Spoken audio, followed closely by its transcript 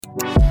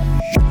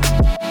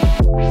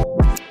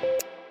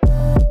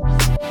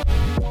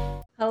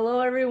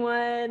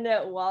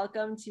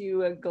welcome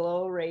to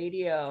Glow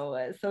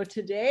Radio. So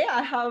today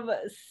I have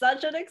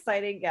such an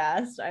exciting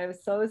guest. I'm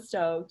so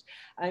stoked.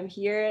 I'm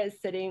here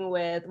sitting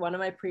with one of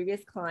my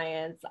previous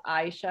clients,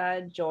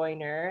 Aisha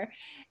Joyner,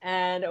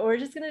 and we're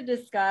just going to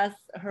discuss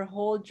her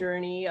whole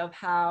journey of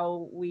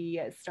how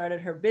we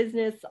started her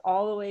business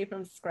all the way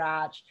from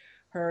scratch,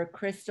 her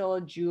crystal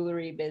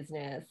jewelry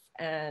business.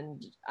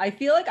 And I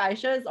feel like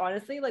Aisha is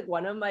honestly like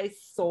one of my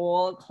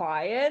soul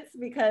clients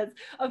because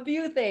a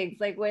few things,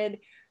 like when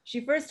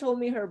she first told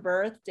me her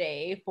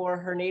birthday for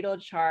her natal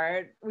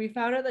chart, we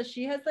found out that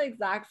she has the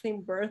exact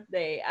same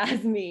birthday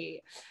as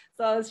me.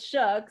 So I was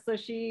shook. So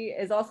she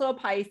is also a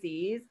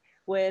Pisces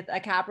with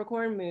a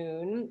Capricorn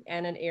moon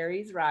and an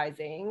Aries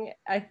rising.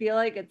 I feel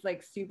like it's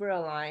like super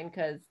aligned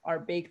because our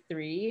big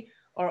three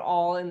are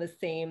all in the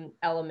same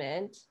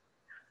element.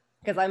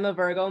 Because I'm a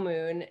Virgo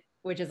moon,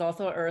 which is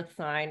also an earth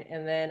sign.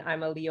 And then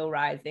I'm a Leo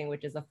rising,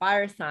 which is a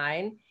fire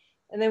sign.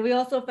 And then we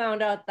also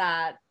found out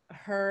that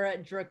her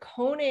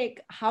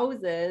draconic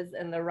houses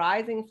and the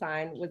rising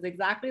sign was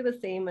exactly the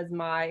same as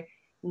my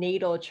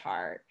natal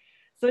chart.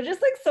 So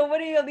just like so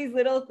many of these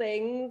little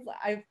things,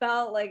 I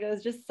felt like it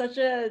was just such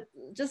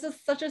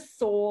a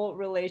soul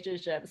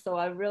relationship. So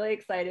I'm really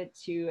excited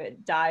to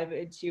dive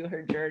into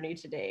her journey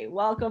today.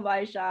 Welcome,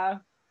 Aisha.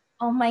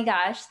 Oh my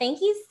gosh, thank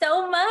you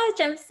so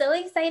much. I'm so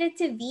excited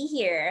to be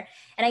here.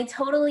 And I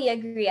totally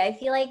agree. I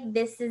feel like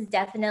this is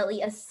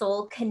definitely a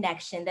soul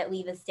connection that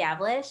we've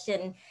established.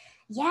 And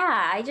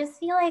yeah, I just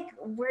feel like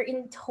we're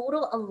in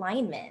total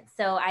alignment.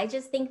 So I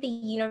just thank the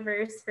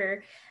universe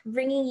for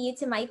bringing you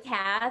to my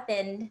path.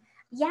 And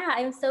yeah,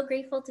 I'm so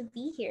grateful to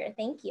be here.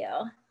 Thank you.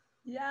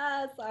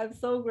 Yes, I'm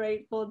so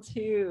grateful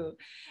too.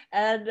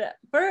 And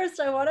first,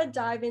 I want to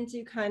dive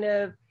into kind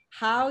of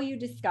how you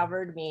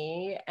discovered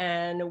me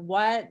and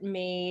what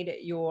made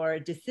your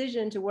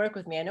decision to work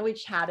with me. I know we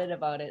chatted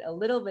about it a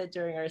little bit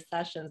during our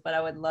sessions, but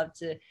I would love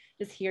to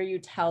just hear you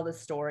tell the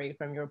story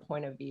from your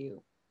point of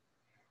view.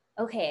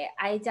 Okay,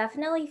 I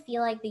definitely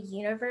feel like the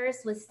universe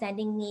was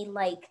sending me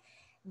like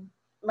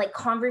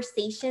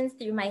conversations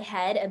through my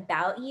head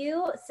about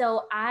you.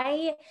 So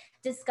I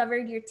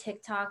discovered your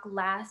TikTok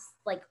last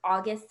like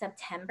August,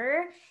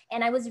 September.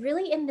 And I was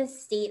really in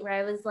this state where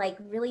I was like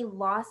really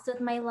lost with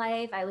my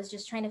life. I was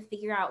just trying to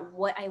figure out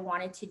what I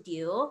wanted to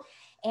do.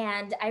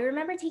 And I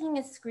remember taking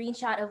a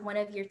screenshot of one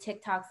of your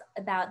TikToks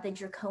about the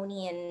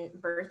draconian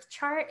birth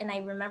chart. And I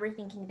remember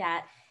thinking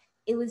that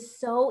it was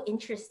so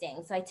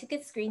interesting. So I took a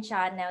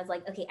screenshot and I was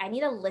like, okay, I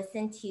need to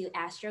listen to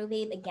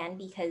Astrovabe again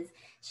because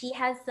she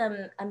has some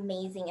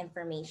amazing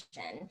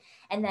information.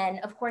 And then,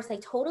 of course, I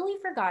totally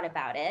forgot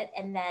about it.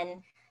 And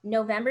then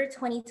November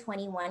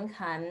 2021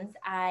 comes.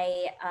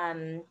 I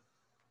I'm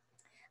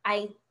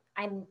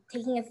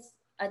taking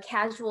a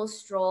casual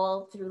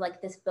stroll through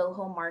like this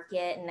boho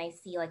market, and I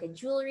see like a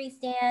jewelry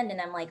stand,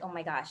 and I'm like, oh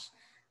my gosh,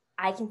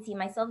 I can see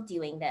myself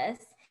doing this.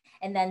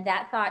 And then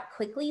that thought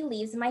quickly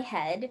leaves my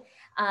head.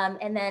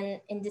 And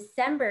then in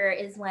December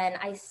is when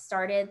I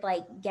started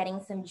like getting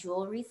some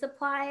jewelry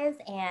supplies,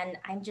 and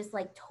I'm just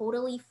like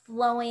totally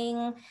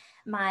flowing.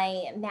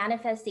 My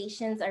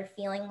manifestations are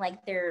feeling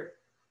like they're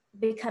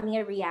becoming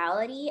a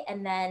reality.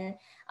 And then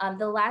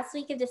the last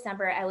week of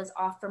December, I was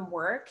off from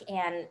work.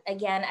 And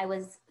again, I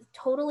was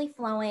totally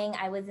flowing.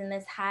 I was in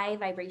this high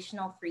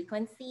vibrational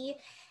frequency.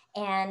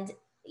 And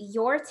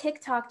your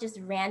TikTok just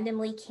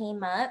randomly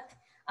came up.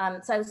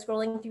 So I was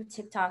scrolling through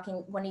TikTok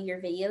and one of your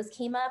videos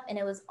came up, and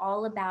it was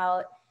all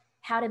about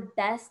how to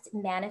best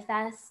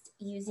manifest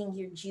using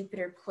your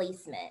Jupiter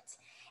placement.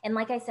 And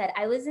like I said,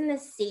 I was in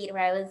this state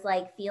where I was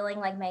like feeling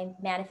like my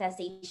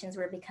manifestations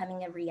were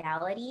becoming a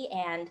reality.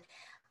 And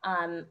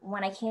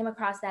when I came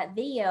across that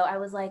video, I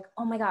was like,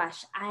 oh my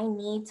gosh, I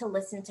need to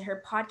listen to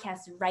her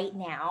podcast right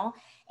now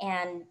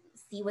and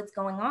see what's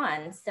going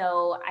on.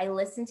 So I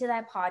listened to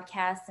that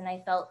podcast and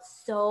I felt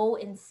so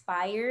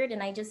inspired,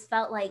 and I just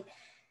felt like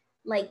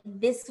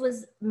this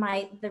was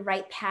the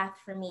right path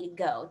for me to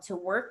go, to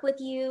work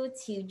with you,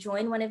 to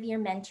join one of your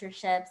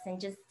mentorships and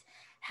just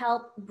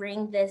help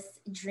bring this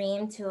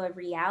dream to a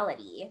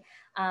reality.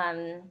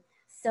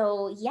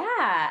 So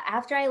yeah,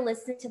 after I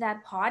listened to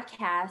that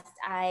podcast,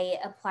 I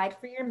applied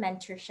for your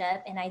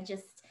mentorship, and I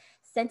just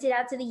sent it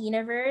out to the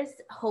universe,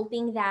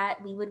 hoping that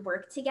we would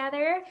work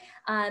together.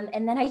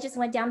 And then I just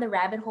went down the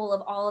rabbit hole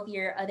of all of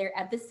your other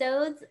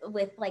episodes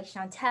with like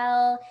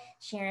Chantel,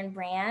 Sharon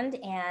Brand,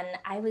 and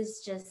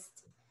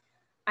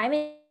I'm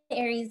in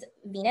Aries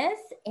Venus,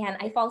 and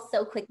I fall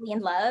so quickly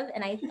in love,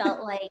 and I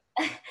felt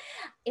like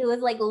it was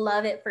like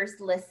love at first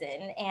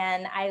listen,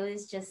 and I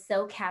was just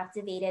so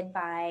captivated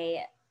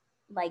by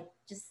like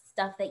just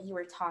stuff that you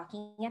were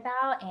talking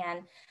about,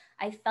 and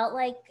I felt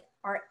like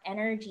our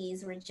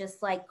energies were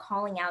just like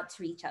calling out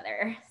to each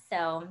other.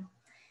 So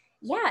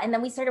yeah, and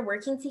then we started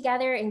working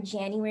together in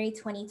January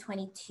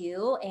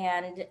 2022,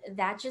 and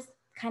that just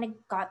kind of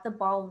got the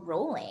ball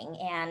rolling.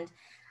 And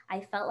I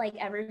felt like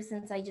ever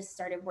since I just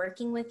started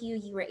working with you,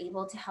 you were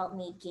able to help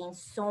me gain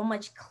so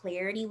much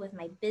clarity with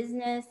my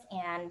business.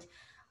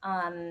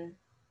 Um,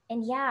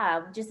 and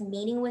yeah, just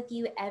meeting with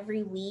you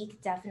every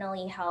week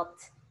definitely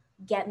helped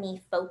get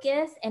me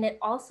focused. And it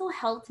also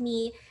helped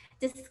me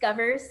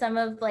discover some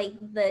of like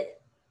the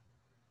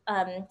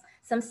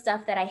some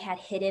stuff that I had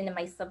hidden in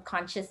my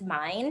subconscious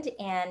mind.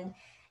 And,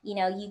 you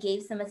know, you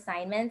gave some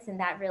assignments, and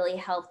that really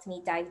helped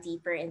me dive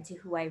deeper into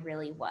who I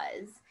really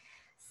was.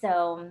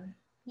 So,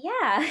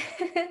 yeah.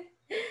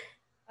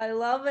 I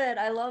love it.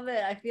 I love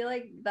it. I feel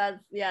like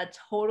that's, yeah,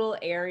 total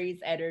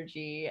Aries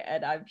energy,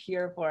 and I'm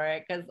here for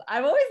it because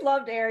I've always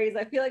loved Aries.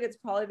 I feel like it's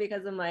probably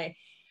because of my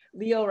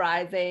Leo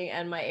rising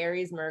and my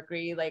Aries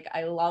Mercury. Like,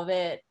 I love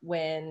it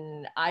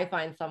when I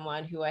find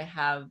someone who I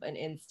have an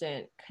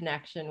instant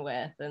connection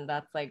with. And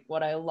that's like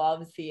what I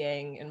love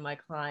seeing in my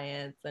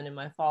clients and in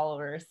my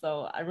followers.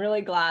 So I'm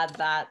really glad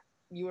that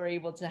you were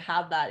able to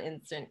have that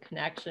instant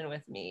connection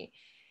with me.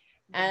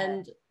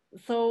 And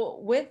so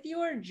with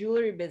your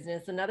jewelry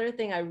business, another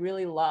thing I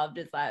really loved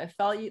is that I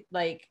felt you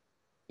like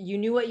you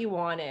knew what you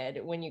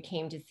wanted when you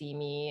came to see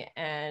me,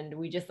 and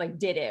we just like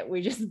did it.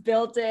 We just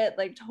built it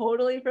like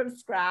totally from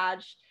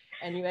scratch,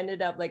 and you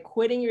ended up like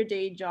quitting your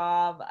day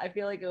job. I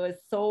feel like it was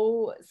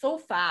so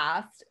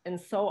fast and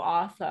so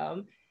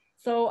awesome.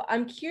 So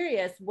I'm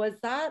curious, was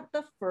that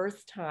the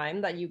first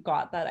time that you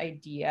got that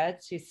idea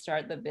to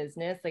start the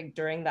business, like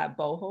during that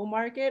boho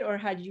market, or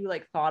had you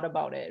like thought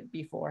about it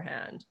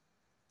beforehand?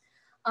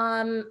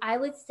 I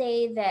would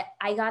say that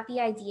I got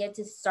the idea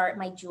to start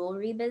my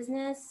jewelry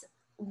business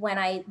when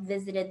I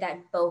visited that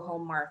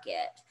boho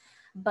market.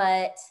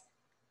 But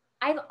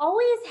I've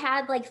always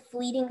had like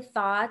fleeting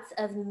thoughts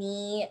of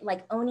me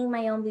like owning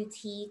my own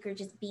boutique or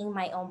just being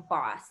my own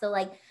boss. So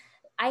like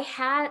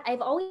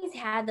I've always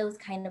had those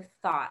kind of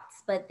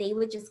thoughts, but they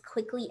would just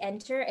quickly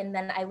enter, and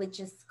then I would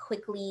just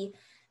quickly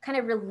kind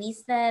of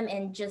release them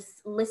and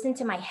just listen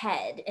to my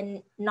head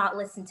and not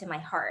listen to my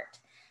heart.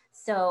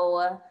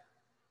 So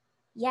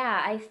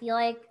yeah, I feel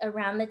like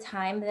around the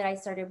time that I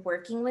started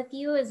working with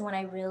you is when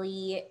I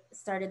really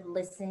started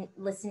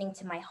listening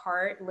to my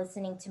heart,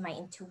 listening to my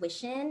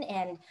intuition,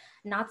 and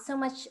not so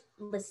much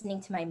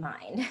listening to my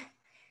mind.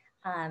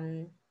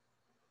 Um,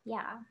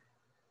 yeah.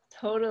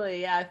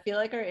 Totally. Yeah. I feel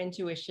like our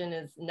intuition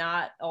is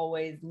not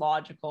always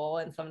logical,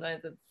 and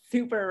sometimes it's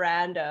super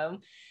random.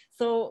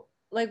 So,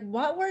 like,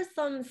 what were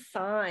some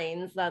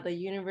signs that the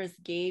universe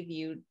gave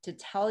you to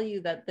tell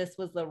you that this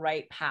was the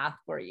right path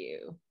for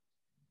you?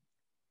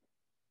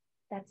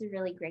 That's a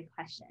really great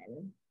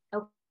question.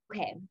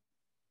 Okay.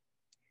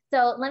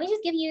 So let me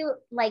just give you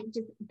like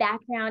just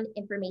background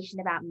information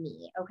about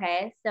me.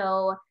 Okay.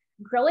 So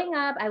growing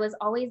up, I was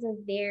always a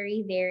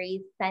very,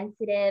 very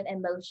sensitive,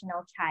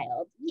 emotional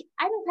child.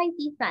 I'm a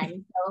Pisces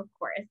sun, so of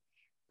course.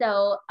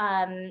 So,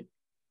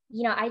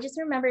 I just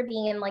remember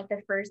being in like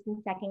the first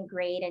and second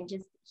grade and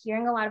just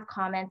hearing a lot of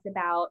comments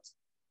about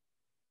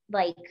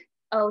like,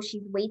 oh,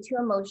 she's way too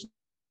emotional,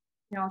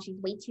 she's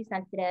way too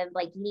sensitive,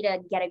 like you need to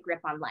get a grip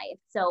on life.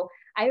 So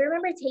I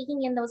remember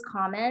taking in those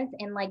comments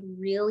and like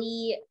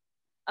really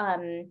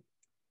um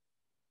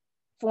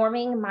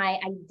forming my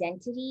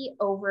identity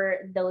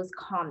over those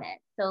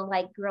comments. So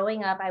like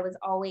growing up, I was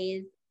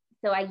always,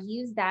 so I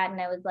used that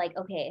and I was like,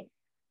 okay,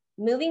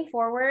 moving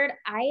forward,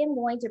 I am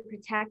going to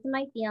protect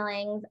my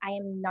feelings. I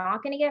am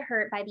not going to get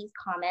hurt by these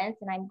comments,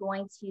 and I'm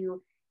going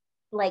to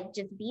like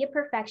just be a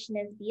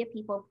perfectionist, be a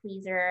people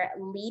pleaser,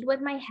 lead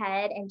with my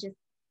head, and just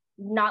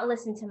not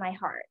listen to my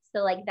heart.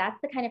 So like that's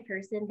the kind of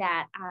person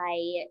that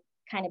I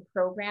kind of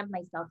programmed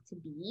myself to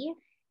be.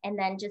 And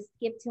then just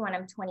skip to when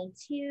I'm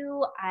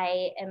 22,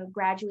 I am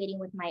graduating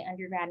with my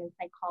undergrad in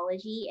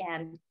psychology,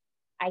 and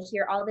I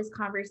hear all this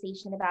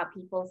conversation about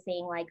people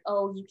saying like,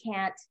 "Oh, you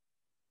can't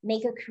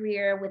make a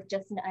career with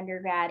just an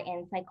undergrad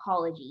in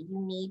psychology. You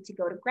need to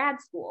go to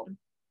grad school."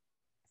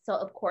 So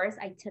of course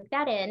I took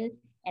that in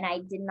and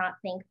I did not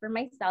think for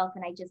myself,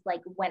 and I just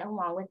like went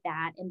along with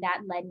that, and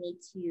that led me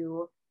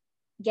to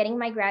getting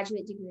my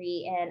graduate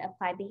degree in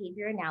applied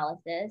behavior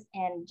analysis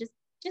and just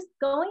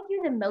going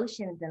through the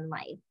motions in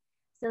life.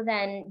 So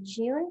then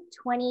June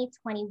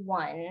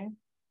 2021,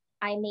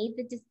 I made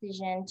the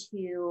decision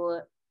to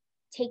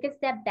take a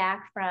step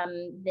back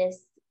from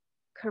this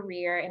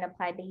career in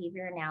applied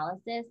behavior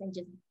analysis and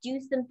just do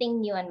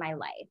something new in my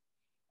life.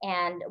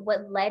 And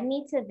what led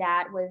me to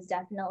that was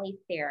definitely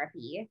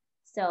therapy.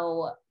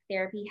 So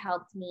therapy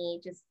helped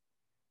me just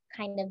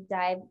kind of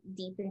dive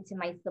deep into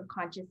my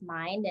subconscious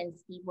mind and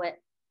see what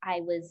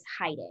I was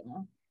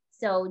hiding.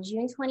 So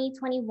June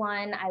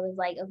 2021, I was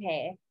like,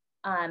 okay,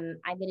 I'm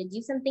gonna do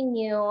something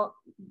new,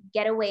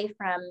 get away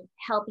from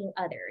helping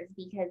others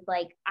because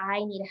like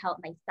I need to help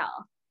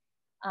myself.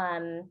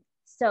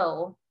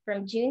 So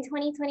from June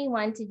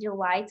 2021 to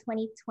July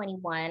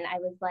 2021, I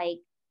was like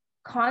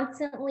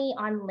constantly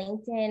on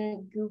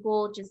LinkedIn,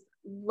 Google, just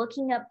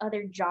looking up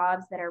other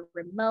jobs that are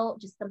remote,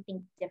 just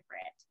something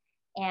different.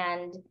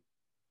 And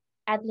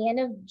at the end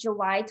of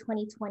July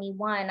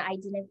 2021, I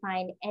didn't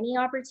find any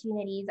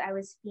opportunities. I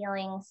was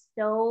feeling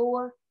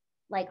so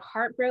like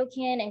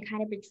heartbroken and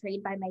kind of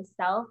betrayed by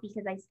myself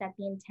because I set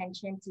the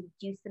intention to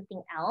do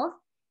something else.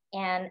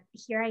 And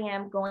here I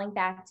am going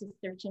back to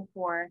searching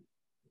for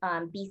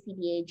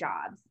BCBA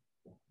jobs.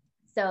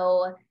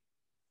 So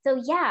So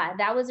yeah,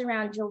 that was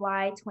around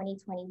July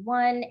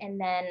 2021.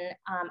 And then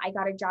I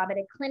got a job at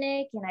a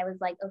clinic and I was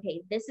like,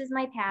 okay, this is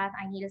my path.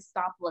 I need to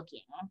stop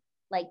looking.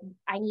 Like,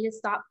 I need to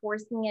stop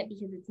forcing it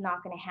because it's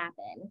not going to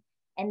happen.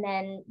 And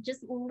then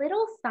just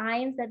little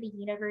signs that the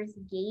universe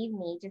gave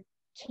me just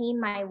came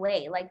my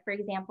way. Like, for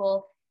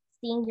example,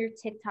 seeing your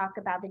TikTok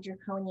about the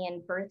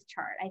draconian birth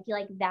chart. I feel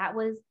like that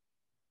was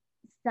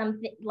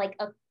something like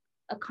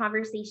a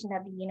conversation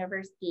that the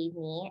universe gave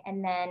me.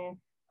 And then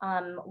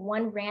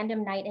one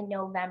random night in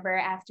November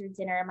after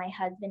dinner, my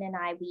husband and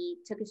I, we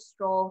took a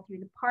stroll through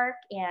the park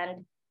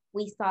and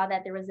we saw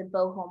that there was a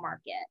boho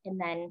market. And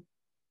then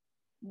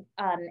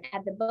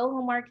at the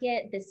boho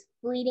market, this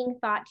fleeting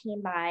thought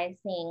came by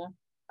saying,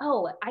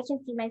 oh, I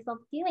can see myself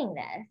doing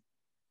this.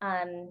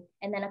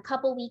 And then a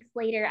couple weeks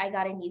later, I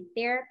got a new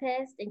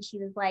therapist and she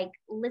was like,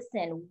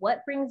 listen,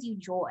 what brings you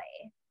joy?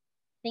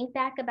 Think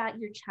back about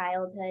your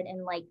childhood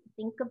and like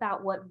think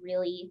about what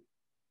really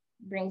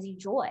brings you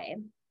joy.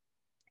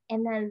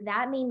 And then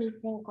that made me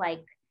think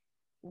like,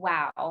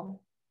 wow,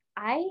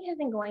 I have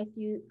been going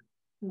through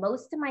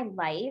most of my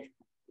life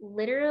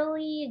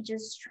literally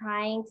just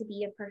trying to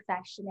be a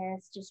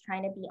perfectionist, just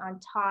trying to be on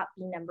top,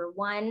 be number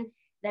one,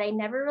 that I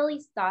never really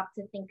stopped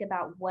to think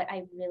about what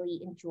I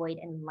really enjoyed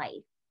in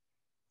life.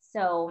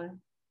 So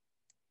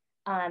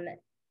um,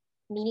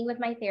 meeting with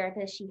my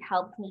therapist, she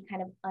helped me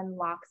kind of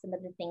unlock some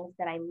of the things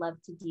that I love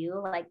to do,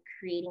 like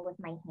creating with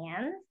my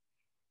hands.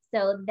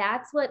 So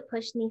that's what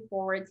pushed me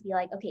forward to be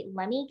like, okay,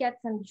 let me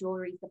get some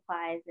jewelry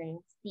supplies and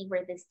see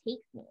where this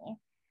takes me.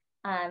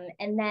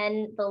 And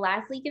then the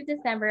last week of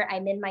December,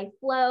 I'm in my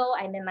flow,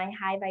 I'm in my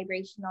high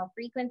vibrational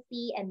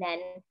frequency, and then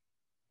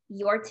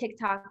your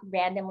TikTok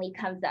randomly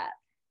comes up.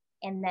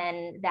 And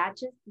then that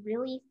just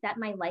really set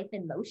my life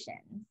in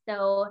motion.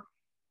 So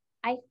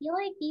I feel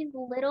like these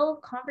little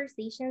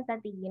conversations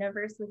that the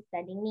universe was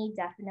sending me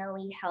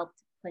definitely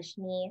helped push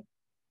me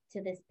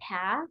to this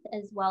path,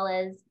 as well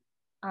as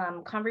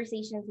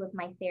conversations with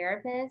my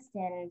therapist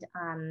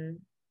and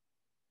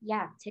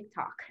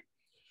TikTok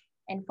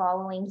and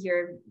following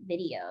your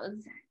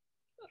videos.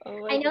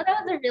 Oh I know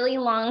that was a really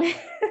long,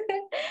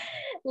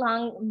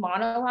 long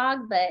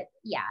monologue, but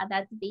yeah,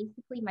 that's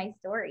basically my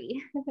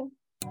story.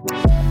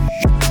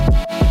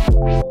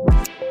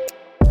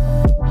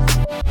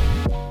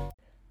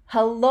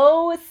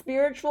 Hello,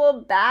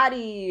 spiritual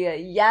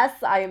baddie.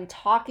 Yes, I am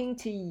talking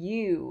to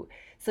you.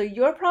 So,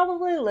 you're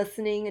probably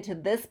listening to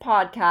this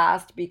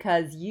podcast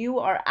because you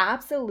are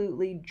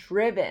absolutely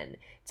driven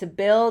to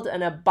build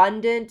an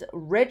abundant,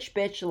 rich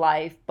bitch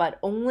life, but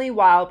only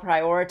while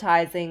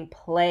prioritizing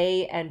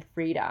play and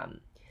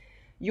freedom.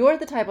 You're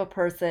the type of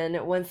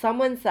person when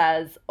someone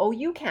says, "Oh,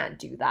 you can't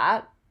do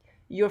that,"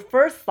 your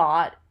first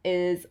thought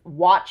is,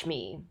 "Watch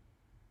me."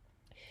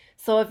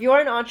 So, if you're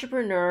an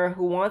entrepreneur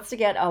who wants to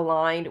get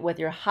aligned with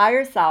your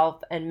higher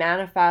self and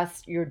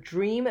manifest your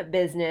dream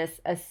business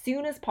as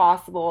soon as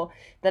possible,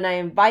 then I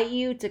invite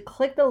you to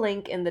click the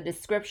link in the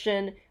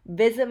description,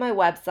 visit my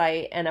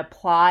website, and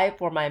apply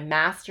for my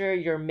Master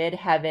Your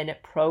Midheaven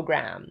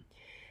program.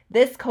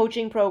 This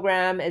coaching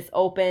program is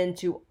open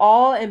to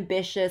all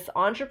ambitious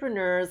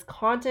entrepreneurs,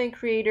 content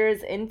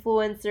creators,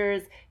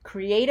 influencers,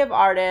 creative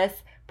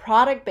artists,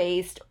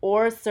 product-based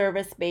or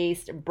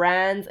service-based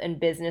brands and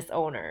business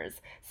owners.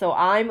 So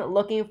I'm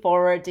looking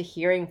forward to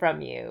hearing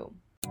from you.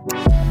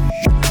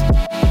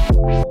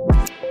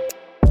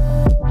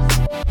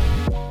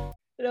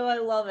 I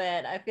love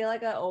it. I feel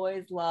like I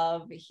always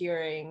love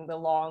hearing the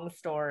long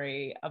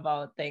story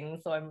about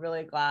things. So I'm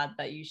really glad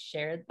that you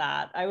shared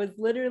that. I was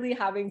literally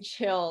having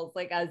chills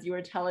like as you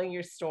were telling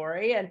your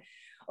story. And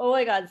oh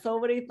my God, so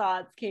many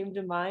thoughts came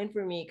to mind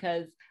for me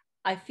because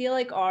I feel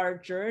like our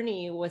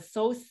journey was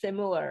so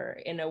similar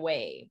in a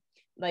way.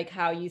 Like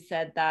how you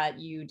said that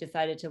you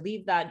decided to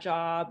leave that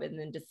job and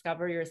then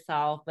discover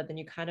yourself, but then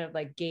you kind of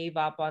like gave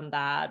up on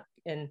that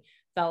and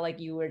felt like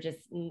you were just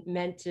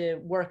meant to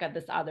work at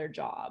this other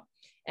job.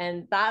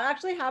 And that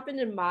actually happened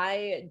in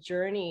my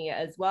journey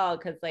as well,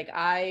 because like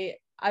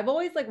I've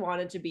always like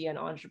wanted to be an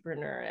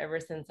entrepreneur ever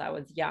since I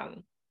was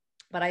young,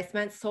 but I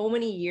spent so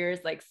many years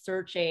like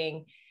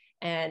searching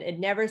and it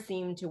never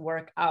seemed to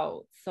work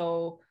out.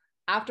 So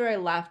after I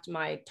left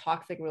my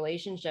toxic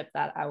relationship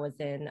that I was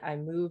in, I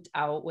moved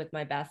out with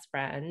my best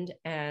friend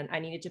and I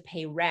needed to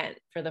pay rent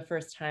for the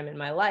first time in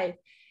my life.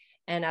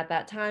 And at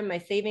that time, my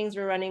savings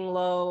were running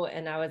low.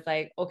 And I was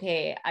like,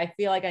 okay, I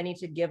feel like I need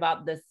to give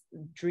up this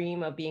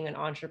dream of being an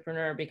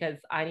entrepreneur because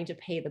I need to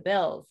pay the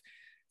bills.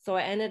 So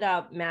I ended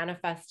up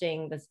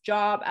manifesting this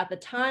job at the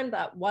time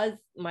that was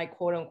my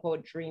quote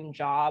unquote dream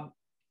job.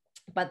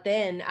 But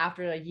then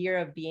after a year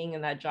of being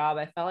in that job,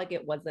 I felt like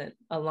it wasn't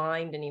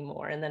aligned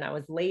anymore. And then I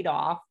was laid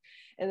off.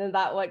 And then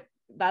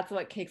that's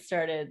what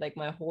kickstarted like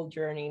my whole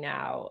journey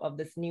now of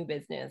this new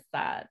business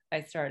that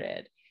I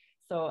started.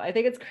 So I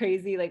think it's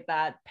crazy, like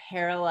that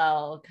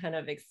parallel kind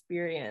of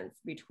experience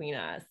between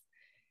us.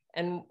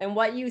 And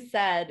what you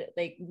said,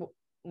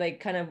 like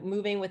kind of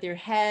moving with your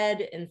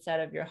head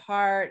instead of your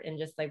heart and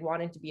just like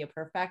wanting to be a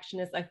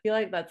perfectionist. I feel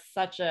like that's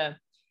such a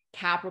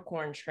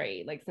Capricorn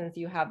trait, like since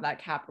you have that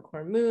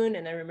Capricorn moon,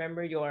 and I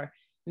remember your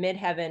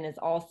midheaven is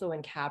also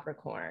in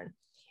Capricorn.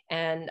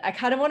 And I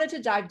kind of wanted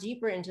to dive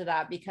deeper into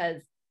that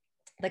because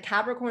the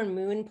Capricorn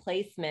moon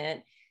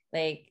placement,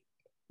 like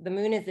the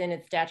moon is in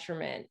its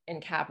detriment in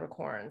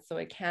Capricorn. So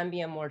it can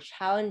be a more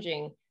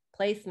challenging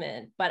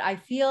placement. But I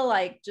feel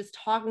like just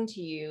talking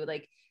to you,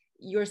 like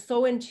you're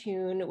so in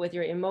tune with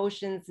your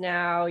emotions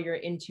now, your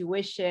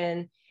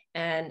intuition.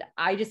 And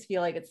I just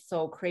feel like it's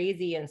so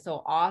crazy and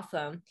so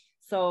awesome.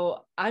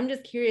 So I'm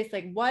just curious,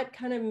 like what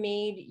kind of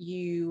made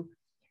you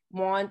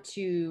want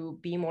to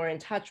be more in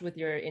touch with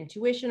your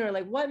intuition, or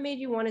like what made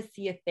you want to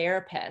see a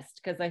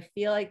therapist? Because I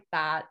feel like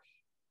that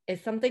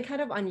is something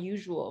kind of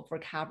unusual for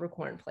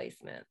Capricorn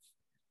placements.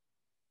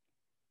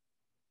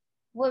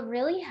 What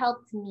really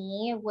helped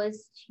me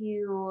was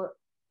to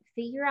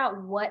figure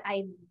out what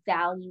I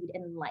valued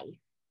in life.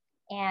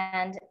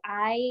 And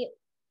I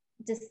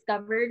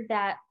discovered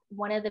that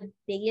one of the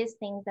biggest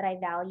things that I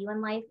value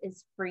in life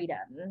is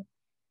freedom.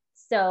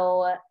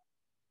 So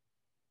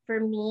for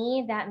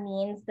me, that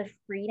means the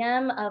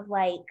freedom of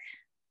like,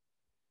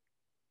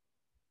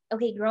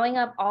 okay, growing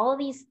up, all of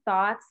these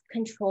thoughts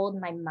controlled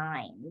my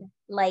mind.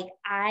 Like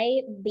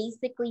I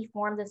basically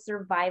formed a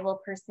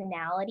survival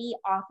personality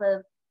off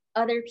of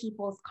other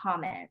people's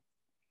comments.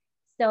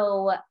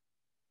 So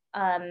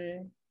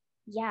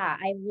yeah,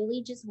 I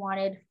really just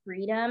wanted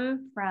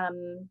freedom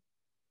from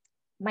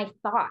my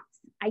thoughts.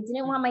 I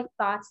didn't want my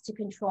thoughts to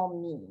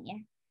control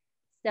me.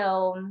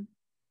 So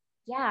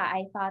yeah,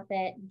 I thought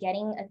that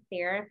getting a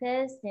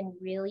therapist and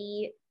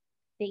really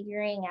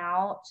figuring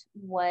out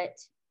what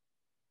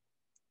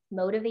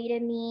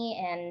motivated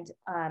me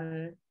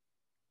and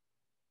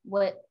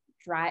what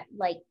drive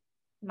like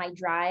my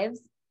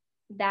drives,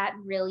 that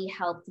really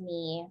helped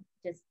me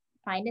just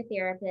find a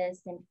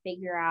therapist and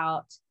figure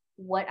out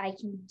what I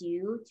can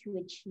do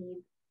to achieve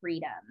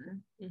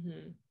freedom.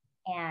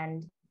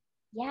 And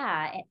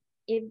yeah,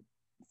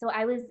 so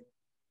I was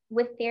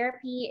with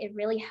therapy, it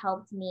really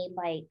helped me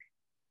like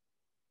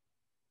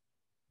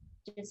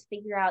just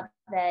figure out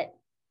that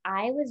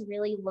I was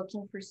really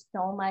looking for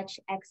so much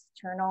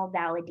external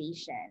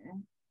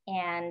validation.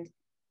 And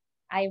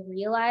I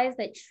realized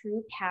that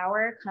true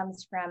power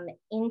comes from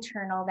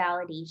internal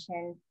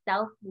validation,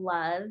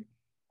 self-love,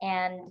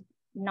 and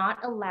not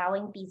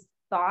allowing these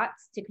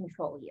thoughts to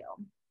control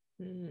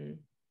you.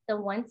 So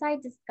once I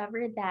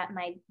discovered that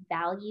my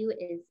value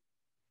is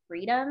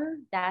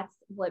freedom, that's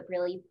what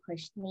really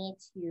pushed me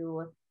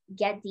to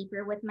get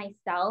deeper with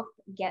myself,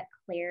 get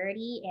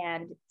clarity,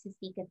 and to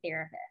seek a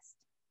therapist.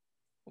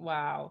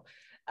 Wow.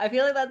 I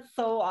feel like that's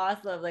so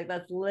awesome. Like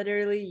that's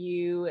literally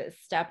you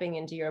stepping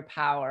into your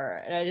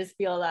power. And I just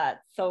feel that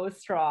so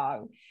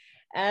strong.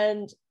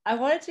 And I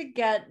wanted to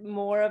get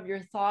more of your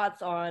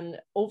thoughts on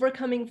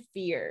overcoming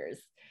fears,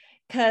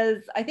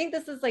 because I think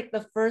this is like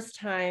the first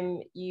time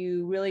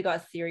you really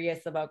got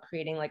serious about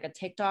creating like a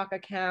TikTok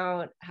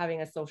account,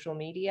 having a social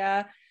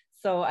media.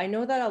 So I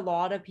know that a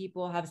lot of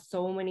people have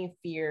so many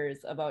fears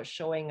about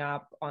showing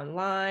up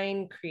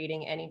online,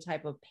 creating any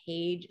type of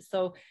page.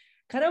 So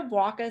kind of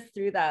walk us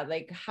through that.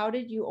 Like, how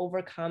did you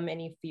overcome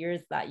any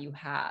fears that you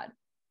had?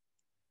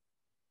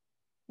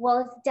 Well,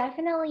 it's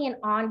definitely an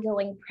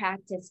ongoing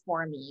practice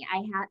for me.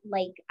 I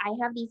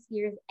have these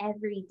fears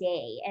every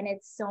day, and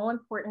it's so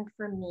important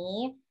for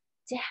me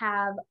to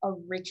have a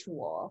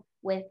ritual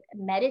with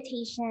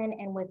meditation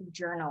and with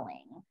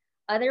journaling.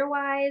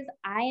 Otherwise,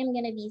 I am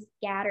going to be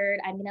scattered.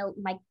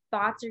 My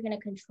thoughts are going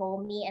to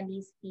control me, and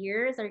these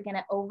fears are going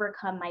to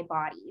overcome my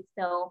body.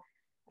 So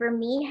for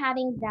me,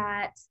 having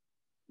that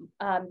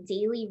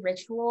daily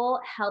ritual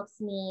helps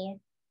me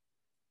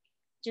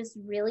just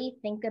really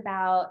think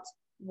about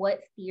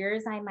what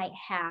fears I might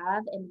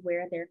have and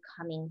where they're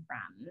coming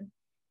from.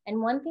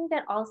 And one thing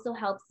that also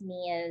helps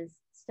me is,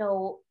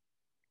 so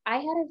I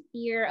had a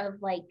fear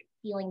of like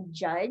feeling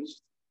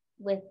judged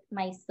with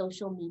my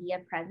social media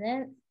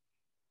presence.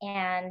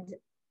 And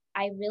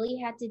I really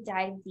had to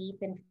dive deep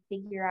and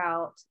figure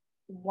out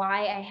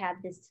why I had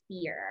this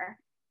fear.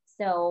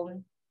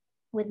 So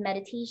with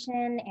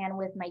meditation and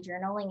with my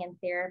journaling and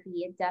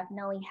therapy, it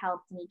definitely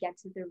helped me get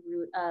to the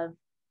root of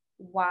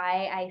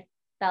why I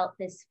felt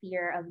this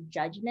fear of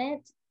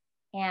judgment.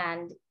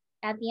 And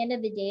at the end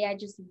of the day, I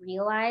just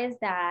realized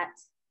that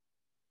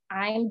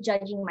I'm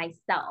judging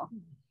myself.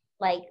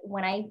 Like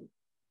when I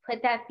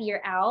put that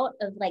fear out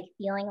of like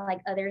feeling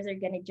like others are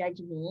going to judge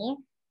me,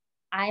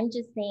 I'm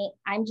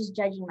just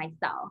judging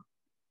myself.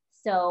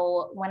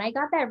 So when I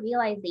got that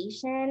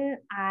realization,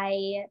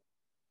 I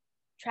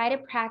try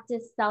to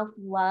practice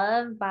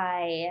self-love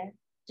by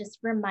just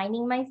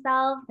reminding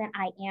myself that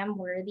I am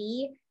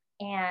worthy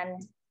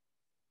and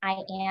I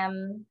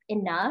am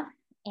enough,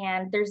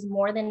 and there's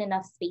more than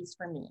enough space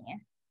for me,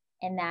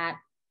 and that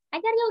I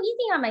gotta go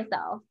easy on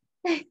myself.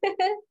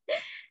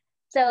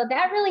 So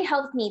that really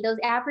helps me, those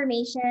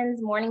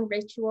affirmations, morning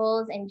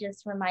rituals, and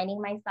just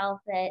reminding myself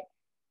that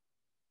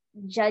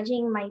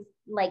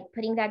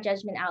putting that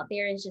judgment out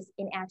there is just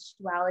in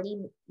actuality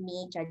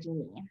me judging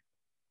me.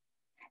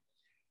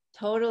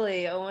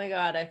 Totally. Oh my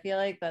God. I feel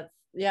like that's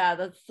Yeah,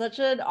 that's such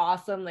an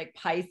awesome like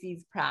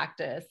Pisces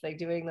practice, like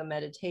doing the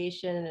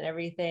meditation and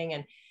everything.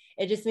 And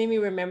it just made me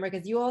remember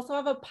because you also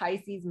have a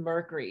Pisces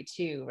Mercury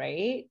too,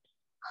 right?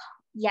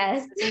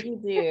 Yes. I think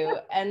you do.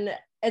 And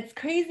it's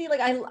crazy.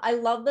 Like I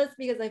love this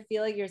because I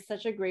feel like you're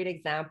such a great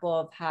example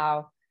of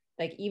how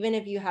like even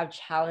if you have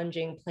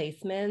challenging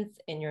placements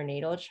in your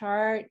natal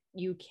chart,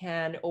 you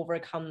can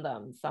overcome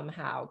them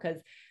somehow.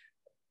 Because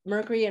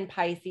Mercury in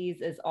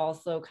Pisces is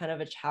also kind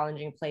of a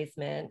challenging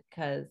placement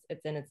because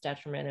it's in its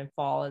detriment and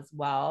fall as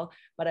well.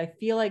 But I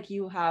feel like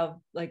you have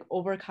like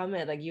overcome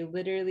it. Like you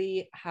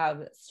literally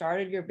have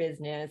started your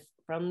business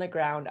from the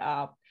ground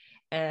up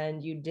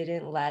and you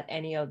didn't let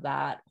any of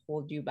that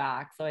hold you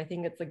back. So I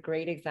think it's a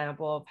great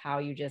example of how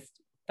you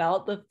just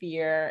felt the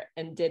fear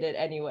and did it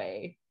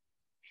anyway.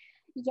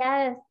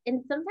 Yes.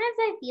 And sometimes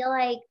I feel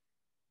like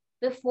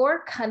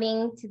before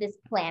coming to this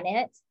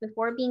planet,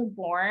 before being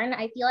born,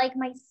 I feel like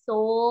my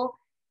soul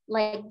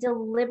like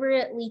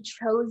deliberately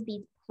chose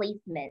these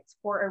placements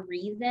for a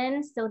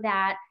reason so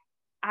that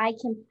I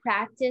can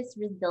practice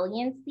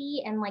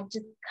resiliency and like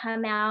just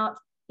come out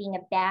being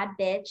a bad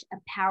bitch, a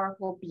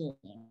powerful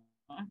being.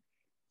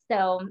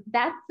 So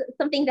that's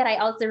something that I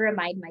also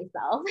remind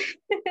myself.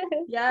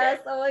 Yes.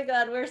 Oh my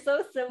God. We're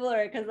so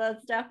similar because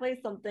that's definitely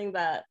something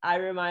that I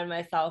remind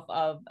myself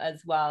of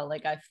as well.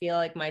 Like, I feel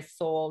like my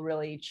soul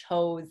really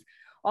chose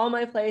all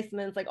my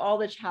placements, like all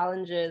the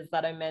challenges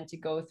that I meant to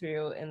go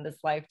through in this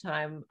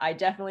lifetime. I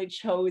definitely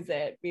chose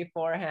it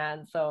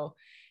beforehand. So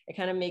it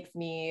kind of makes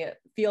me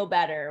feel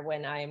better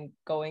when I'm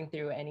going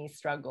through any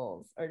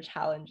struggles or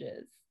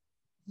challenges.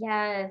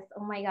 Yes.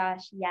 Oh my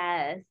gosh.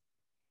 Yes.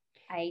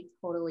 I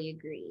totally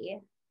agree.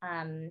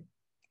 Um,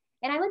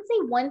 And I would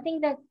say one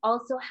thing that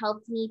also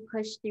helped me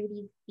push through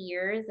these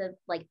fears of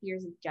like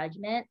fears of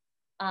judgment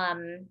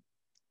um,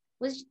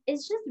 was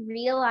is just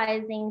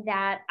realizing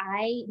that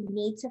I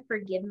need to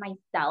forgive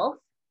myself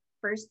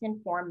first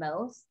and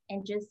foremost,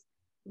 and just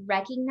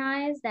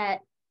recognize that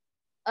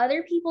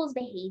other people's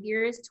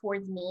behaviors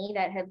towards me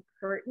that have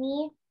hurt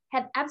me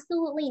have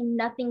absolutely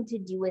nothing to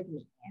do with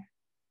me.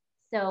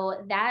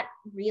 So that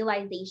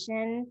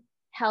realization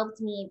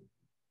helped me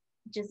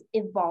just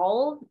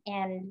evolve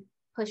and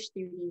push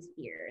through these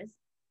fears.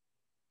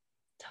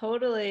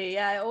 Totally.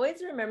 Yeah. I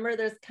always remember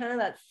there's kind of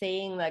that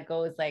saying that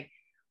goes like,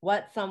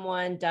 what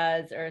someone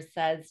does or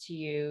says to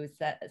you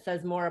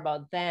says more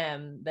about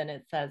them than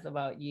it says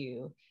about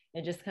you.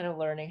 And just kind of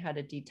learning how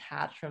to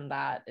detach from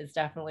that is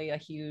definitely a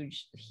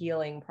huge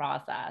healing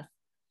process.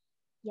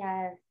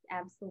 Yes,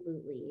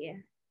 absolutely.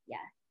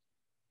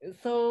 Yes.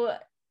 So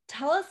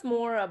tell us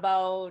more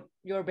about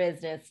your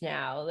business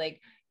now,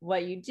 like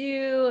what you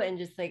do and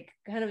just like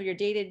kind of your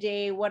day to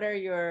day. What are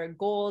your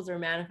goals or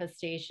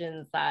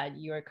manifestations that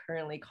you are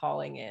currently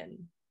calling in?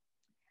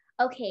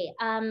 Okay.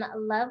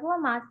 Love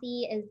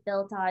Lamasi is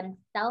built on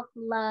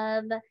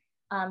self-love,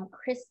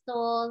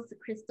 crystals,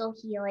 crystal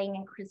healing,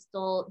 and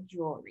crystal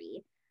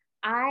jewelry.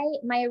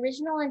 My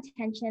original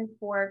intention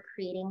for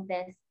creating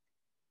this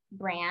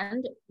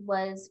brand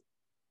was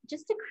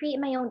just to create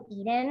my own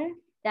Eden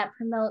that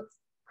promotes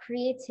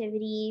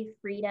creativity,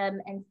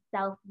 freedom, and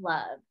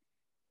self-love.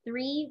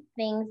 Three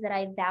things that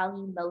I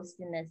value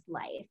most in this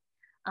life.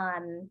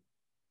 Um,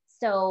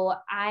 So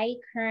I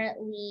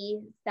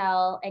currently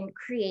sell and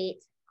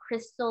create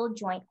crystal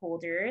joint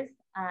holders,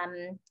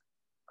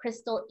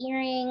 crystal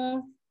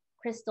earrings,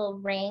 crystal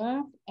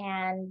rings,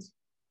 and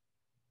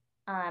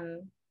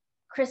um,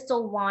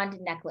 crystal wand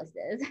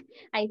necklaces.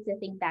 I had to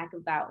think back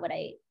about what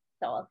I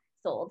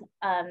sold.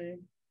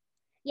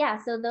 Yeah,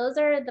 so those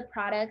are the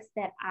products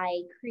that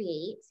I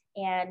create.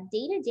 And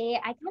day to day,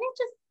 I kind of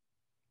just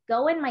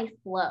go in my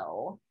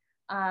flow.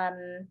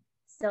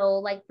 So,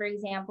 like for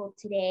example,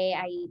 today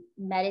I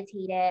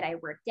meditated, I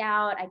worked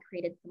out, I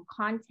created some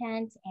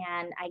content,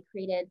 and I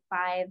created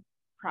 5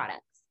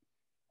 products.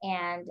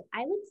 And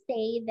I would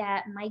say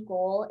that my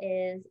goal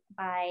is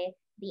by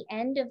the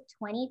end of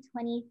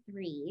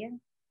 2023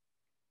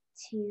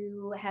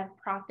 to have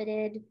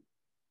profited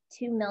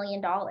 $2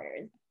 million.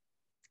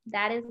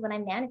 That is what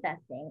I'm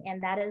manifesting,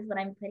 and that is what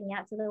I'm putting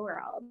out to the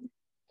world.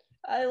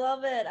 I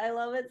love it. I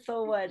love it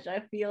so much.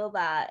 I feel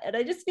that. And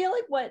I just feel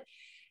like what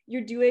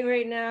you're doing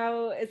right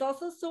now is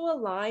also so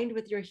aligned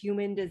with your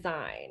human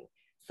design.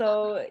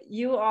 So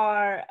you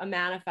are a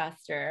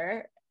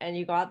manifester and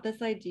you got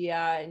this idea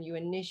and you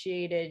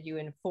initiated, you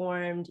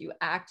informed, you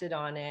acted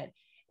on it.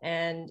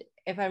 And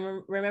if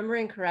I'm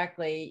remembering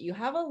correctly, you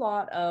have a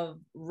lot of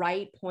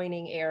right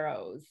pointing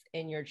arrows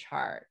in your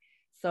chart.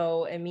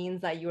 So it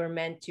means that you are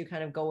meant to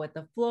kind of go with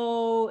the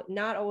flow,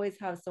 not always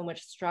have so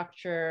much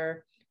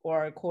structure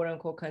or quote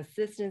unquote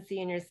consistency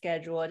in your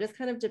schedule. It just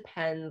kind of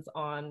depends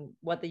on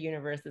what the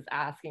universe is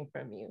asking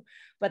from you.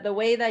 But the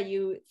way that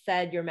you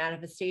said your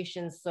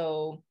manifestation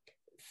so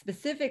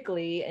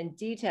specifically and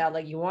detailed,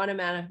 like you want to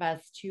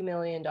manifest $2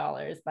 million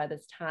by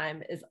this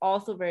time, is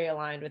also very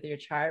aligned with your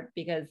chart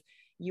because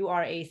you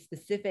are a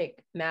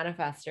specific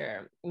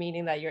manifester,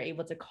 meaning that you're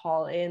able to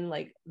call in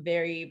like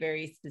very,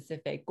 very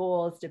specific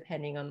goals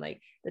depending on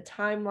like the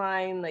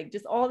timeline, like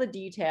just all the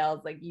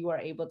details, like you are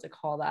able to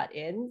call that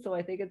in. So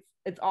I think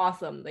it's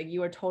awesome. Like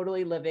you are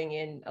totally living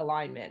in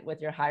alignment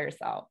with your higher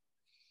self.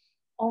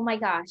 Oh my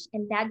gosh.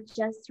 And that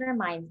just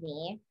reminds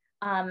me,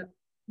 um,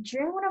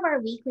 during one of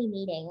our weekly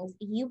meetings,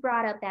 you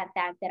brought up that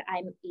fact that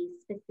I'm a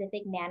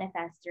specific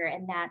manifester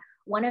and that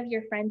one of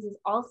your friends is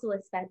also a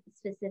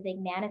specific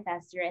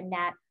manifester. And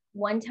that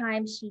one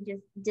time she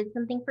just did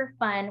something for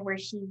fun where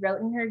she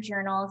wrote in her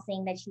journal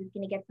saying that she was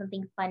going to get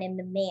something fun in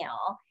the mail.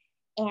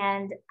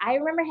 And I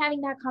remember having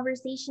that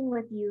conversation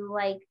with you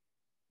like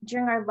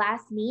during our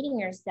last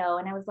meeting or so.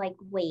 And I was like,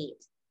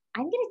 wait,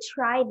 I'm going to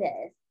try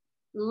this.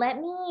 Let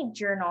me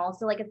journal.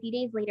 So like a few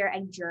days later,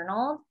 I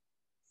journaled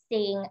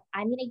saying,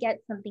 I'm going to get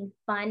something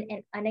fun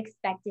and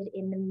unexpected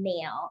in the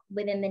mail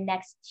within the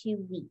next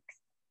 2 weeks.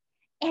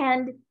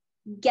 And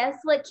guess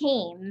what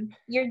came?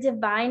 Your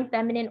divine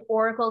feminine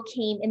oracle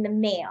came in the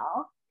mail.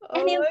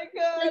 Oh my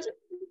God. Such a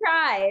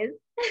surprise.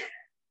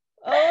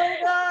 Oh my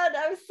God,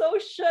 I'm so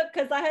shook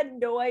because I had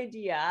no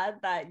idea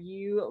that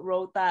you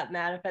wrote that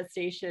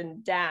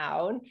manifestation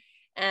down.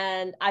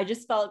 And I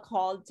just felt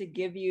called to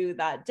give you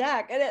that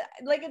deck. And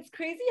it's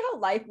crazy how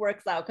life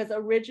works out because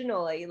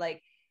originally,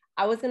 like,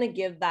 I was going to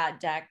give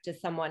that deck to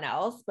someone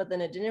else, but then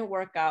it didn't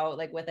work out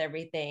like with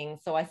everything.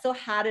 So I still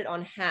had it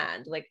on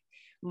hand like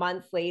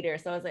months later.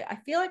 So I was like, I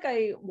feel like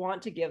I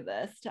want to give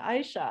this to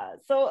Aisha.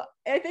 So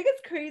I think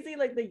it's crazy.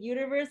 Like the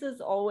universe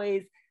is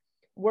always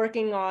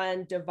working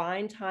on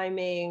divine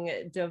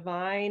timing,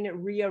 divine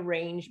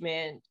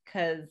rearrangement,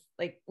 because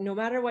like no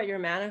matter what you're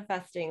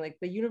manifesting, like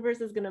the universe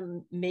is going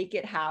to make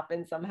it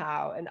happen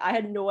somehow. And I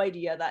had no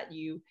idea that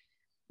you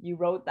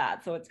wrote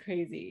that. So it's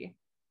crazy.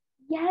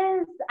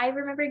 Yes, I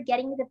remember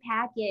getting the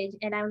package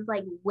and I was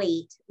like,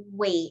 wait,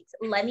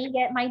 let me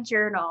get my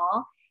journal.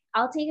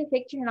 I'll take a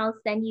picture and I'll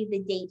send you the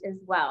date as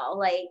well.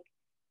 Like,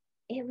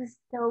 it was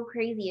so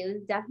crazy. It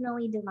was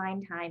definitely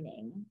divine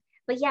timing.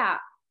 But yeah,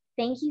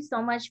 thank you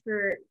so much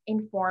for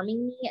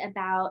informing me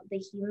about the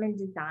human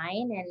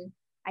design. And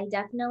I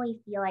definitely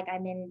feel like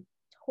I'm in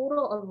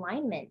total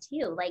alignment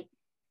too. Like,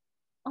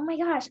 oh my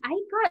gosh, I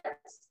got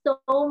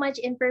so much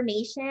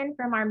information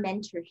from our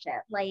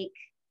mentorship. Like,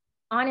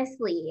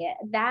 honestly,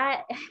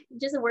 that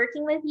just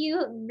working with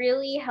you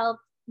really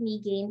helped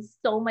me gain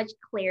so much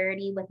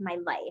clarity with my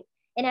life.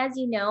 And as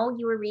you know,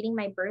 you were reading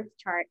my birth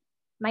chart.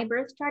 My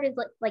birth chart is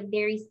like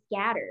very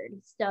scattered.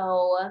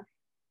 So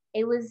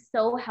it was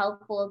so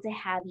helpful to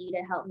have you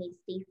to help me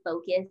stay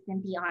focused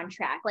and be on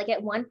track. Like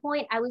at one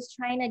point, I was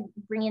trying to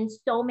bring in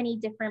so many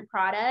different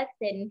products,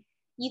 and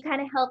you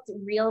kind of helped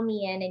reel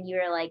me in, and you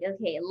were like,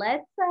 okay,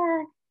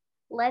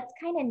 let's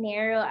kind of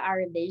narrow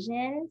our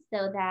vision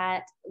so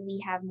that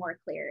we have more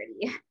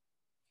clarity.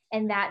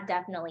 And that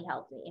definitely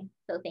helped me.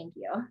 So thank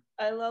you.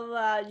 I love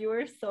that. You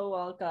are so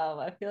welcome.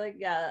 I feel like,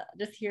 yeah,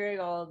 just hearing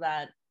all of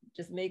that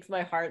just makes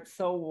my heart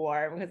so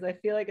warm because I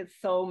feel like it's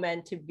so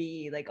meant to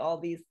be, like all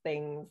these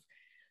things.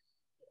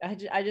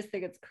 I just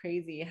think it's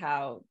crazy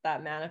how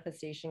that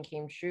manifestation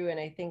came true. And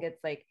I think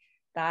it's like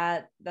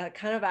that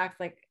kind of acts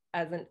like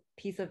as a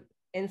piece of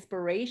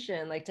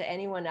inspiration, like to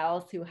anyone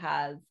else who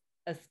has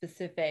a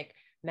specific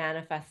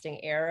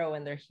manifesting arrow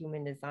in their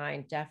human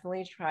design.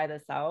 Definitely try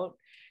this out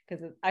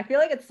because I feel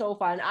like it's so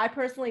fun. I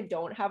personally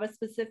don't have a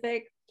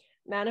specific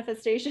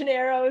manifestation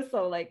arrow,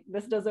 so like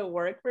this doesn't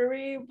work for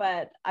me,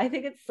 but I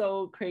think it's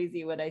so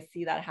crazy when I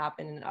see that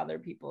happen in other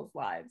people's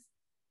lives.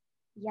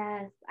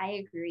 Yes,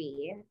 I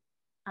agree.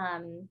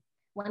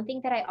 One thing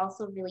that I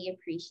also really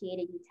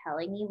appreciated you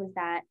telling me was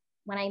that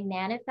when I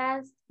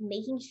manifest,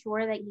 making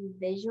sure that you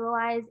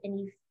visualize and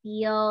you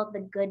feel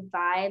the good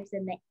vibes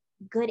and the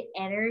good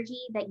energy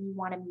that you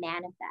want to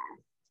manifest.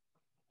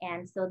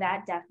 And so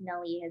that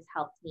definitely has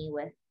helped me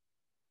with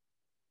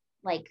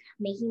like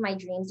making my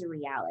dreams a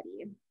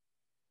reality.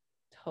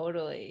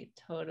 Totally,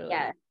 totally.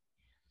 Yes,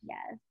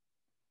 yes.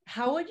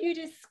 How would you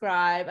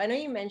describe, I know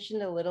you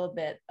mentioned a little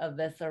bit of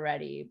this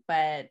already,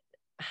 but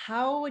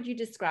how would you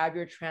describe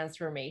your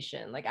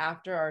transformation? Like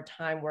after our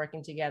time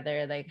working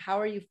together, like how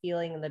are you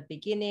feeling in the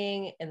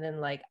beginning and then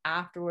like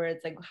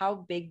afterwards? Like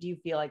how big do you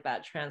feel like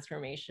that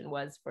transformation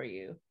was for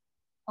you?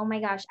 Oh my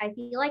gosh, I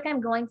feel like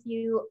I'm going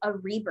through a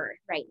rebirth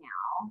right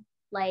now.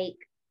 Like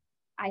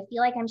I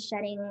feel like I'm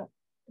shedding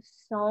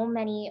so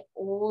many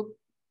old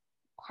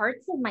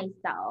parts of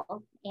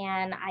myself,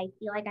 and I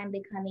feel like I'm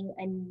becoming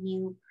a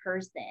new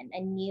person, a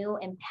new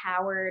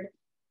empowered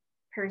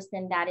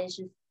person that is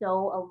just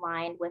so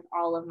aligned with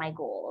all of my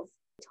goals.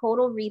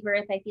 Total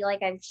rebirth. I feel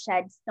like I've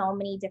shed so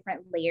many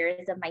different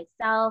layers of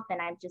myself,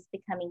 and I'm just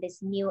becoming this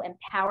new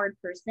empowered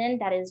person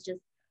that is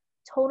just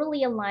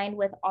totally aligned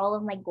with all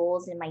of my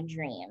goals and my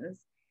dreams.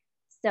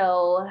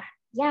 So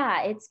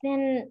yeah, it's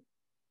been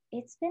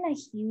a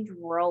huge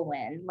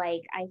whirlwind.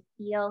 Like I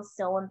feel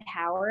so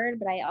empowered,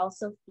 but I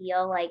also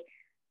feel like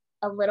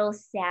a little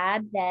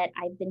sad that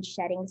I've been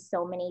shedding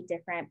so many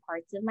different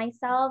parts of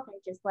myself and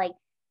just like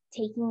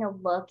taking a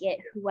look at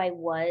who I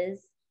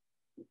was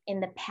in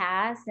the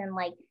past and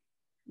like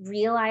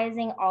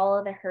realizing all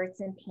of the hurts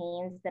and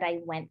pains that I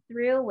went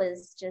through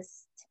was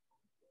just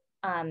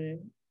um,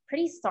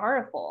 pretty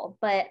sorrowful.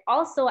 But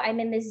also, I'm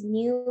in this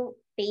new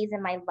phase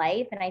in my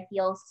life, and I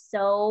feel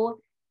so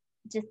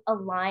just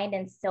aligned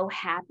and so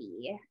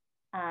happy.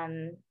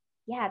 Um,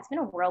 yeah, it's been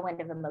a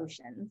whirlwind of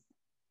emotions.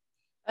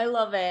 I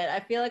love it. I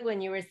feel like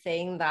when you were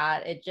saying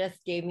that, it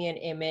just gave me an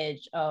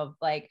image of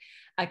like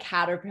a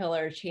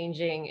caterpillar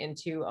changing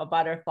into a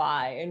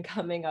butterfly and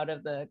coming out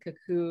of the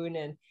cocoon.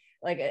 And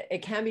like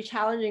it can be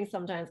challenging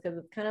sometimes because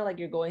it's kind of like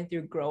you're going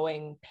through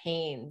growing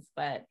pains,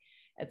 but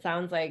it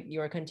sounds like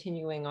you're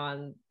continuing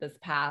on this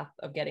path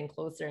of getting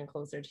closer and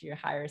closer to your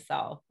higher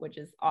self, which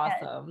is Yes.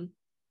 awesome.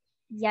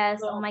 Yes.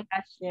 Oh So, my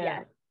gosh. yeah.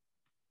 Yes.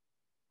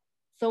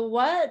 So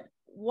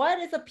what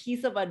is a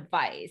piece of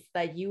advice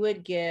that you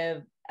would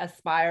give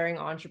aspiring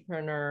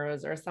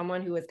entrepreneurs or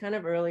someone who is kind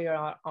of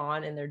earlier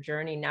on in their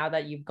journey now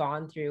that you've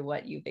gone through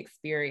what you've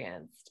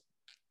experienced?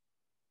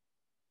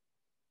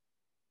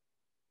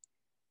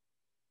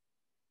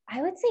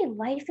 I would say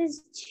life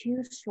is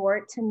too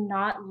short to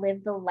not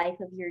live the life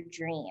of your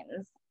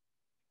dreams.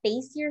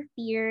 Face your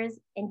fears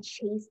and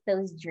chase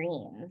those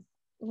dreams.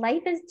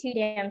 Life is too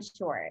damn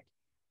short.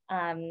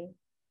 Um,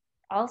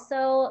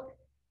 Also,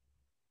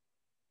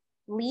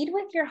 lead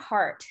with your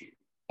heart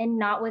and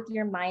not with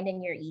your mind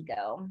and your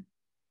ego.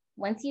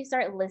 Once you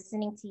start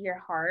listening to your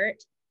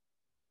heart,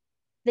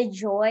 the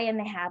joy and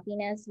the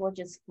happiness will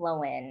just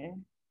flow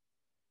in.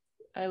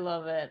 I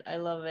love it. I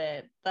love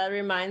it. That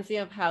reminds me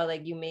of how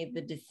like you made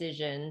the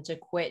decision to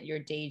quit your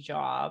day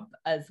job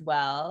as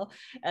well.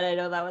 And I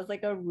know that was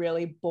like a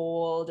really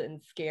bold and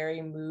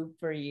scary move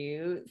for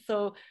you.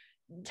 So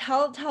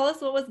tell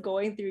us what was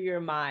going through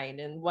your mind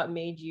and what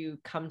made you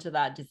come to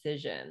that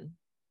decision.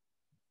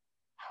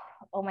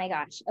 Oh my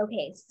gosh.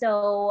 Okay.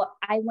 So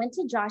I went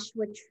to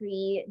Joshua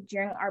Tree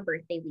during our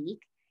birthday week.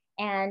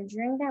 And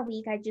during that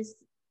week, I just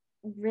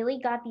really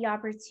got the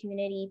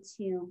opportunity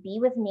to be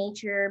with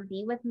nature,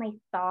 be with my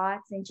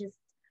thoughts, and just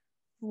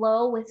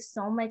flow with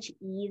so much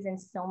ease and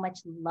so much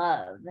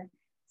love.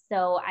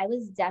 So I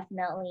was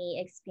definitely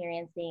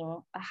experiencing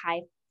a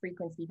high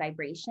frequency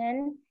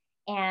vibration.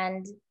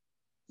 And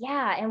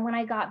yeah, and when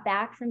I got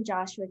back from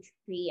Joshua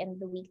Tree and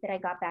the week that I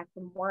got back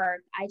from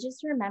work, I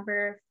just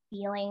remember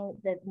feeling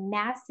the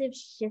massive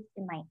shift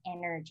in my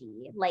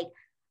energy. Like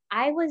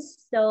I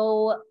was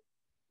so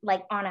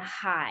like on a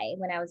high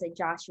when I was at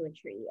Joshua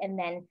Tree, and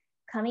then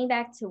coming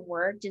back to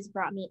work just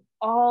brought me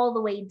all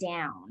the way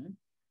down.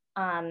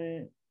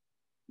 Um,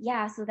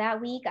 yeah, so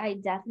that week I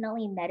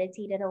definitely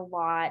meditated a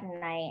lot,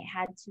 and I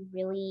had to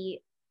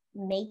really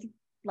make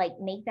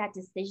make that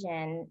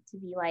decision to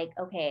be like,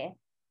 okay,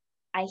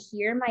 I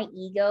hear my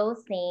ego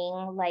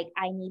saying, like,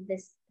 I need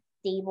this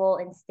stable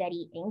and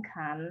steady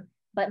income,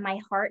 but my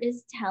heart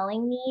is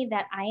telling me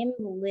that I am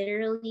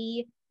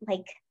literally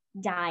like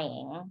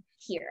dying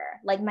here.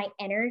 Like, my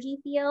energy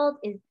field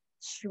is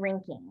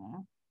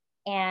shrinking,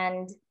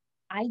 and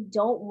I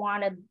don't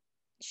want to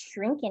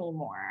shrink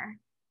anymore.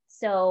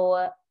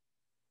 So,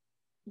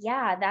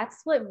 yeah,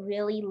 that's what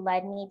really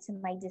led me to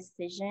my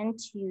decision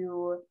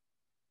to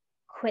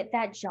quit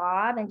that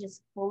job and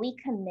just fully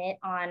commit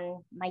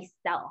on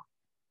myself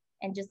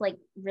and just like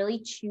really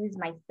choose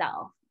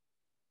myself.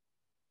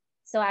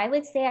 So I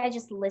would say I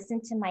just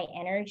listened to my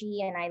energy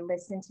and I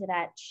listened to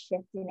that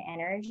shift in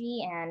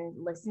energy and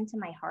listened to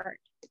my heart.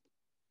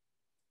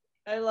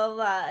 I love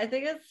that. I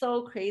think it's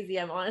so crazy.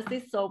 I'm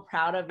honestly so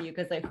proud of you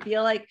because I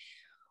feel like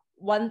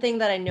one thing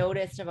that I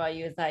noticed about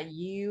you is that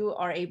you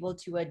are able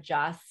to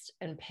adjust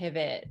and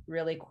pivot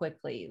really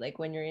quickly. Like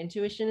when your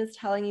intuition is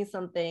telling you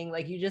something,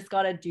 like you just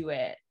got to do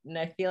it. And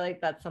I feel like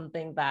that's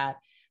something that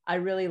I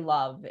really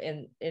love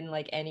in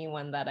like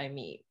anyone that I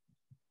meet.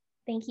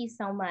 Thank you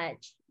so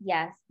much.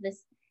 Yes,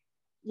 this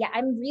yeah,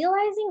 I'm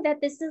realizing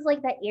that this is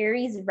like the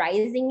Aries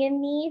rising in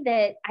me,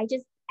 that I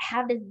just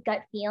have this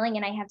gut feeling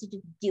and I have to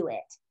just do it.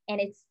 And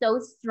it's so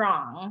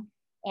strong.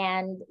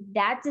 And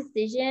that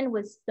decision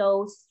was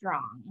so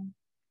strong.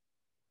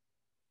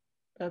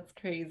 That's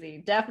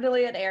crazy.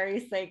 Definitely an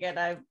Aries sign.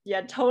 I'm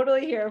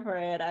totally here for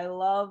it. I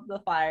love the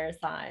fire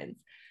signs.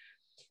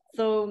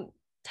 So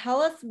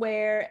tell us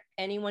where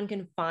anyone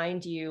can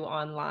find you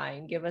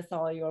online. Give us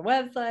all your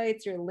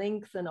websites, your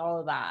links, and all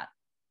of that.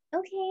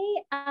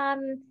 Okay.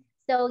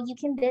 So you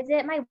can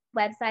visit my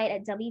website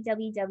at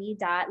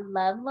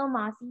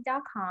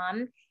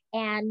www.lovelomasi.com.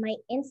 And my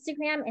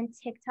Instagram and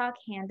TikTok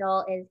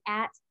handle is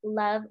at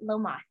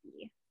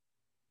lovelomasi.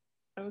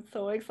 I'm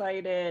so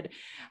excited.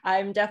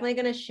 I'm definitely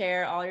going to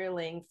share all your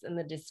links in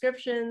the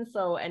description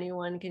so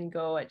anyone can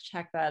go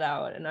check that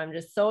out. And I'm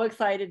just so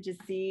excited to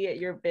see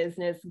your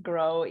business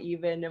grow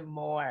even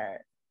more.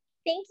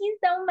 Thank you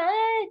so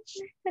much.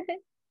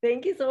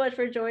 Thank you so much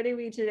for joining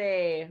me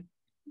today.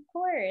 Of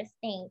course.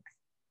 Thanks.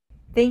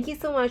 Thank you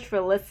so much for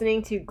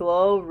listening to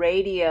Glow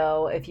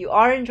Radio. If you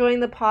are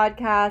enjoying the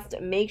podcast,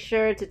 make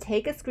sure to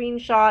take a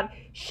screenshot,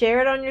 share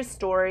it on your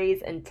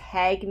stories, and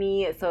tag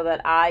me so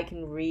that I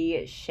can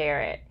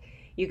re-share it.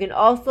 You can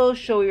also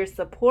show your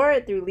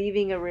support through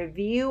leaving a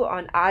review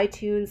on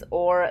iTunes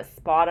or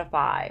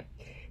Spotify.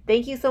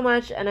 Thank you so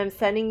much, and I'm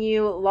sending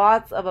you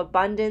lots of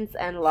abundance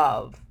and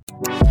love.